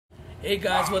Hey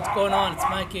guys, what's going on? It's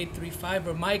Mike835,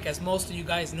 or Mike as most of you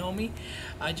guys know me.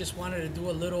 I just wanted to do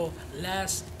a little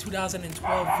last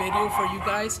 2012 video for you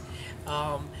guys.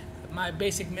 My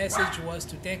basic message was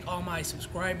to thank all my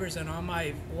subscribers and all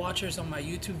my watchers on my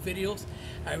YouTube videos.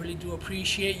 I really do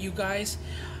appreciate you guys.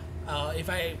 If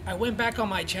I went back on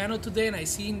my channel today and I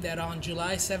seen that on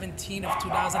July 17 of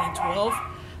 2012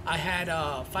 I had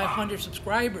 500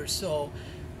 subscribers. So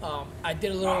I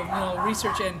did a little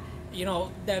research, and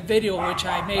that video which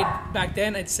I made back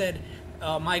then, it said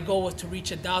my goal was to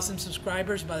reach 1,000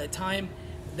 subscribers by the time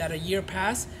that a year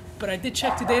passed. But I did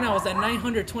check today and I was at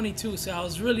 922, so I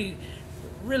was really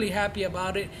happy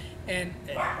about it, and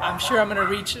I'm sure I'm gonna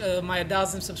reach my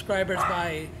 1,000 subscribers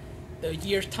by the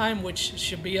year's time, which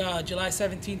should be July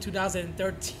 17,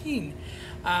 2013.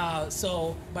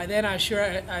 So by then I'm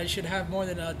sure I should have more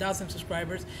than 1,000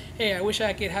 subscribers. Hey, I wish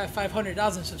I could have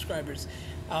 500,000 subscribers.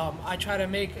 I try to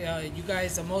make you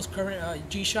guys the most current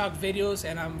G-Shock videos,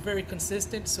 and I'm very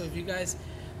consistent. So if you guys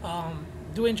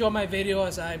do enjoy my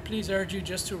videos, I please urge you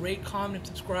just to rate, comment, and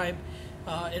subscribe.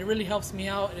 It really helps me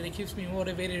out, and it keeps me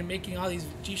motivated in making all these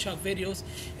G-Shock videos.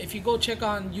 If you go check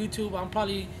on YouTube,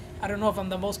 I don't know if I'm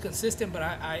the most consistent, but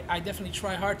I definitely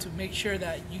try hard to make sure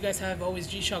that you guys have always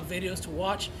G-Shock videos to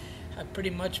watch. I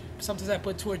pretty much, sometimes I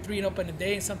put 2 or 3 up in a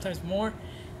day, and sometimes more.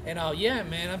 And yeah,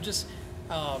 man,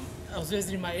 I was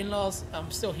visiting my in-laws.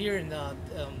 I'm still here in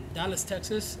Dallas,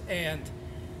 Texas, and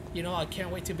I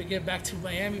can't wait to get back to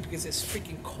Miami because it's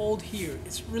freaking cold here.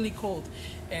 It's really cold,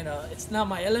 and it's not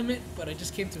my element, but I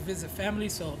just came to visit family,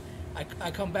 so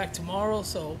I come back tomorrow.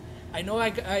 So I know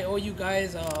I owe you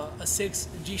guys a 6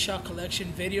 G-Shock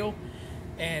collection video,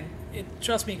 and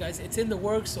trust me guys, it's in the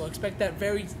works, so expect that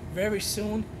very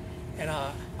soon. And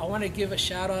I want to give a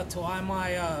shout out to all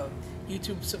my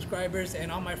YouTube subscribers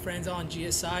and all my friends on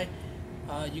GSI.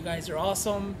 You guys are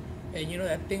awesome, and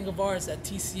that thing of ours at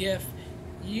TCF,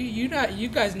 you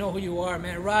guys know who you are,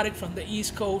 man. Roddick from the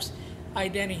East Coast, I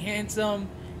Danny Handsome,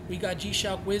 we got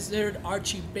G-Shock Wizard,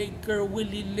 Archie Baker,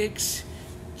 Willie Licks,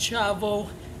 Chavo,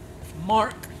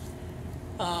 Mark.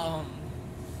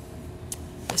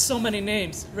 There's so many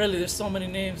names, really. There's so many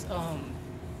names.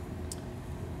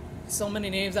 So many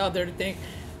names out there to thank.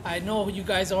 I know who you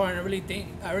guys are, and I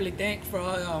really thank for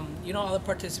all the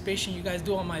participation you guys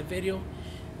do on my video.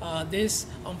 This,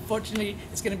 unfortunately,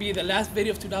 it's gonna be the last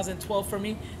video of 2012 for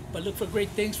me, but look for great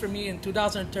things for me in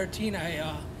 2013.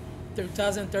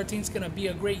 2013 is gonna be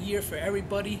a great year for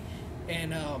everybody,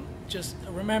 and just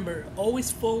remember,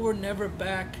 always forward, never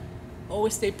back.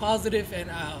 Always stay positive, and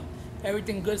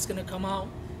everything good is gonna come out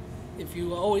if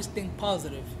you always think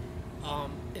positive.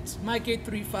 It's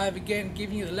Mike835 again,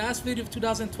 giving you the last video of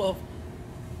 2012.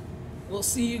 We'll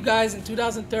see you guys in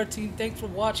 2013. Thanks for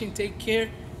watching. Take care.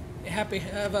 Have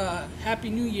a happy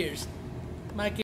New Year's. Mike.